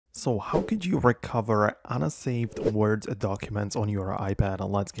So how could you recover unsaved Word documents on your iPad?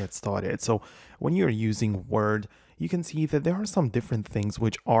 Let's get started. So when you're using Word, you can see that there are some different things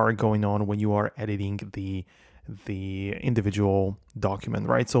which are going on when you are editing the individual document,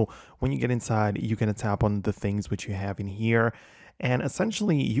 right? So when you get inside, you can tap on the things which you have in here, and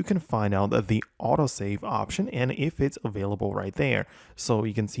essentially you can find out the autosave option and if it's available right there. So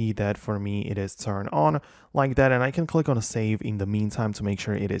you can see that for me it is turned on like that, and I can click on a save in the meantime to make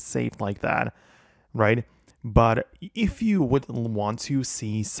sure it is saved like that, right? But if you would want to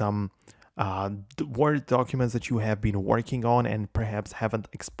see some Word documents that you have been working on and perhaps haven't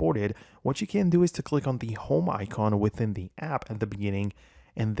exported, what you can do is to click on the home icon within the app at the beginning,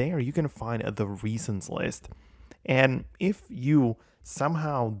 and there you can find the recents list. And if you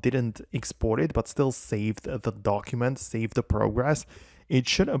somehow didn't export it but still saved the document, saved the progress, it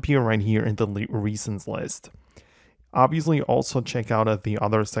should appear right here in the recents list. Obviously, also check out the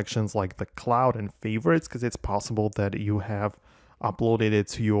other sections like the cloud and favorites, because it's possible that you have uploaded it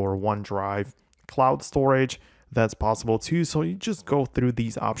to your OneDrive cloud storage. That's possible too. So you just go through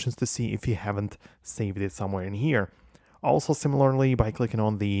these options to see if you haven't saved it somewhere in here. Also, similarly, by clicking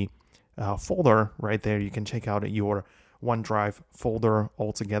on the folder right there, you can check out your OneDrive folder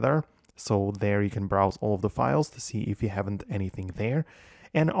altogether. So there you can browse all of the files to see if you haven't anything there.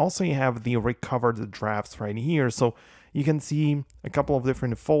 And also you have the recovered drafts right here. So you can see a couple of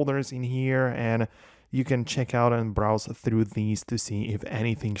different folders in here, and you can check out and browse through these to see if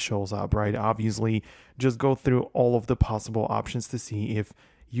anything shows up, right? Obviously, just go through all of the possible options to see if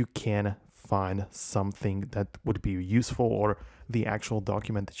you can find something that would be useful or the actual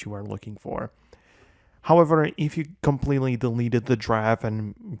document that you are looking for. However, if you completely deleted the draft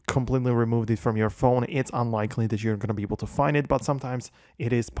and completely removed it from your phone, it's unlikely that you're going to be able to find it, but sometimes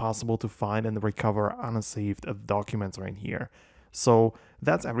it is possible to find and recover unsaved documents right here. So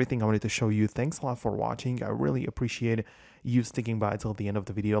that's everything I wanted to show you. Thanks a lot for watching. I really appreciate you sticking by till the end of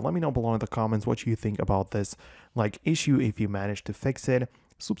the video. Let me know below in the comments what you think about this issue, if you managed to fix it.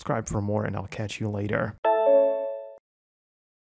 Subscribe for more, and I'll catch you later.